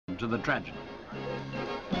to the tragedy.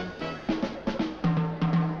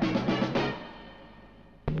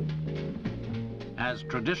 As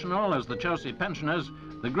traditional as the Chelsea pensioners,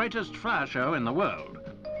 the greatest flower show in the world.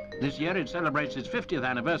 This year it celebrates its 50th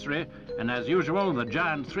anniversary, and as usual, the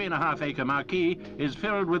giant 3.5-acre marquee is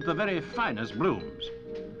filled with the very finest blooms.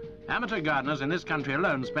 Amateur gardeners in this country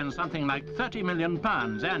alone spend something like £30 million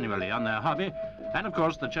annually on their hobby, and of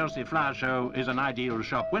course the Chelsea Flower Show is an ideal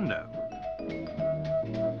shop window.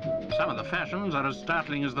 Some of the fashions are as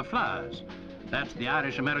startling as the flowers. That's the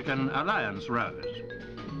Irish-American Alliance Rose.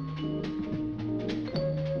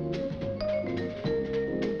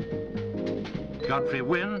 Godfrey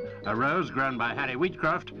Wynne, a rose grown by Harry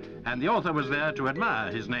Wheatcroft, and the author was there to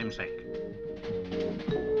admire his namesake.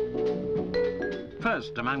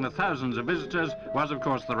 First among the thousands of visitors was, of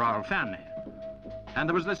course, the royal family. And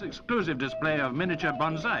there was this exclusive display of miniature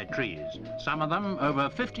bonsai trees, some of them over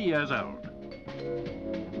 50 years old.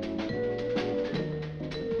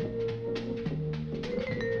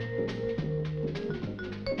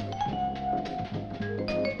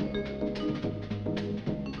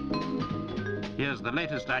 Here's the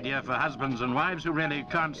latest idea for husbands and wives who really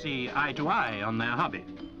can't see eye to eye on their hobby.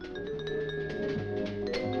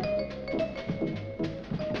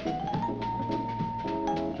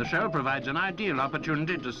 The show provides an ideal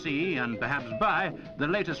opportunity to see and perhaps buy the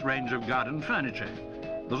latest range of garden furniture.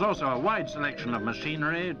 There's also a wide selection of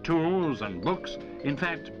machinery, tools and books. In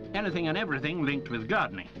fact, anything and everything linked with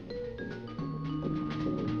gardening.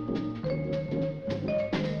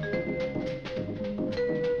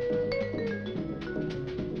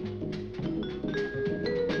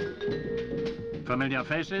 Familiar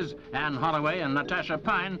faces, Anne Holloway and Natasha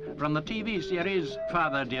Pine from the TV series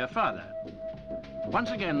Father Dear Father.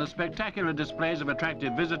 Once again, the spectacular displays have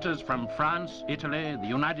attracted visitors from France, Italy, the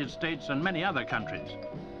United States and many other countries.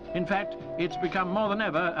 In fact, it's become more than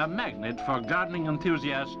ever a magnet for gardening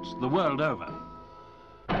enthusiasts the world over.